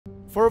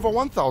For over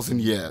 1,000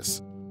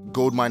 years,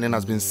 gold mining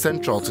has been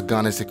central to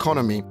Ghana's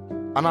economy,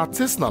 and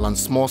artisanal and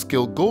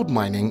small-scale gold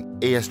mining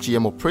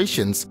 (ASGM)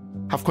 operations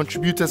have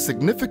contributed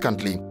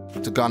significantly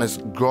to Ghana's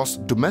gross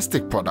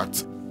domestic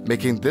product,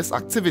 making this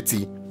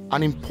activity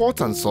an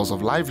important source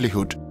of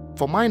livelihood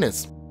for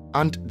miners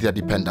and their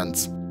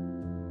dependents.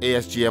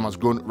 ASGM has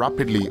grown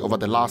rapidly over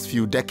the last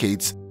few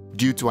decades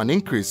due to an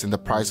increase in the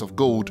price of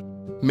gold,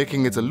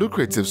 making it a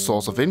lucrative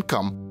source of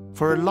income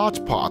for a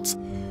large part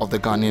of the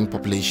Ghanaian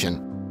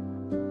population.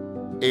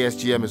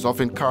 ASGM is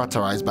often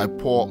characterized by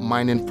poor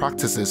mining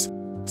practices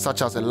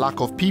such as a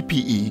lack of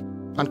PPE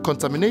and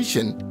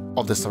contamination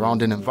of the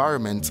surrounding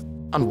environment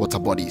and water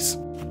bodies.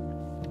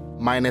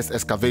 Miners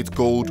excavate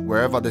gold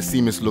wherever the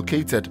seam is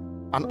located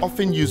and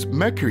often use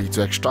mercury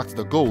to extract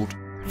the gold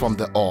from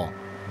the ore.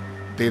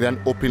 They then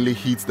openly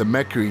heat the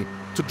mercury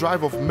to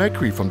drive off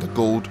mercury from the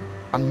gold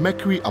and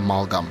mercury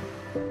amalgam.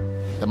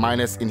 The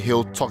miners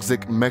inhale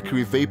toxic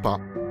mercury vapor,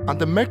 and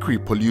the mercury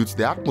pollutes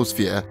the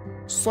atmosphere,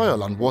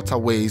 soil and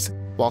waterways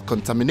while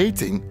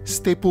contaminating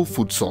staple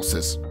food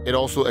sources. It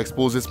also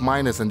exposes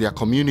miners and their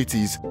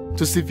communities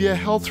to severe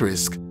health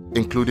risks,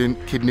 including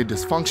kidney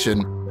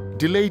dysfunction,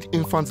 delayed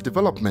infant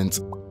development,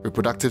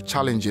 reproductive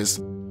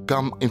challenges,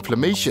 gum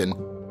inflammation,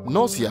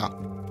 nausea,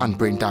 and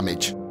brain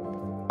damage.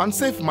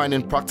 Unsafe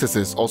mining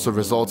practices also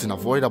result in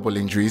avoidable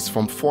injuries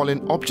from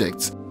falling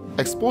objects,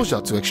 exposure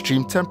to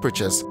extreme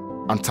temperatures,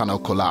 and tunnel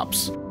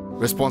collapse.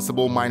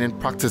 Responsible mining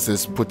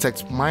practices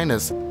protect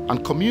miners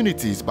and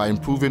communities by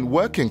improving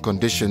working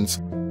conditions,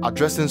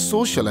 addressing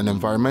social and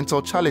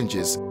environmental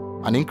challenges,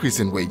 and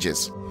increasing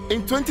wages.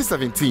 In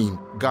 2017,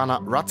 Ghana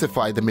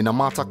ratified the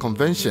Minamata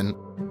Convention,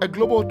 a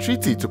global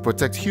treaty to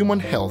protect human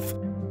health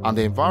and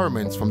the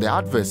environment from the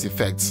adverse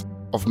effects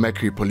of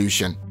mercury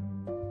pollution.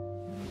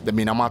 The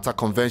Minamata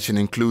Convention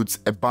includes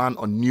a ban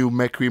on new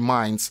mercury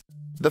mines,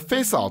 the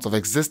phase-out of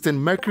existing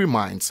mercury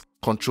mines,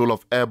 control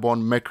of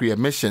airborne mercury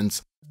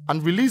emissions,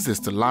 and releases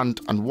to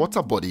land and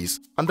water bodies,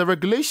 and the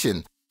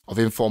regulation of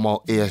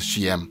informal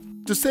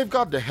ASGM. To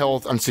safeguard the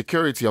health and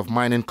security of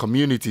mining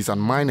communities and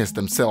miners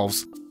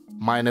themselves,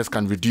 miners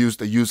can reduce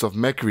the use of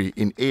mercury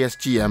in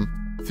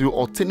ASGM through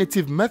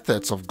alternative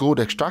methods of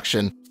gold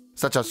extraction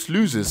such as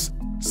sluices,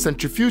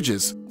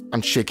 centrifuges,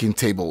 and shaking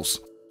tables.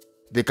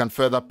 They can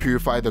further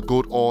purify the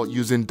gold ore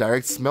using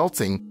direct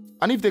smelting,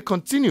 and if they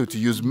continue to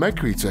use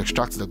mercury to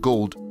extract the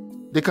gold,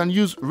 they can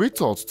use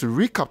retorts to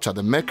recapture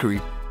the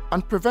mercury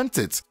and prevent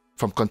it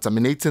from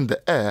contaminating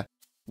the air,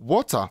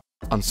 water,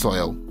 and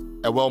soil.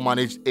 A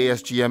well-managed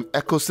ASGM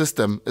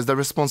ecosystem is the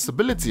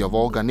responsibility of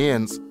all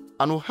Ghanaians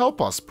and will help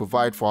us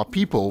provide for our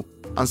people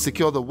and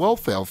secure the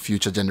welfare of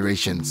future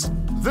generations.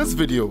 This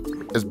video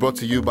is brought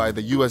to you by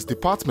the US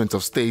Department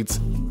of State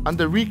and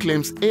the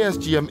Reclaim's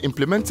ASGM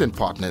implementing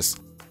partners,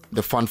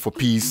 the Fund for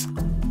Peace,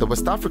 the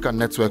West African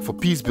Network for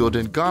Peace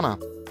Building Ghana,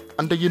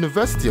 and the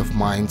University of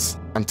Mines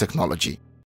and Technology.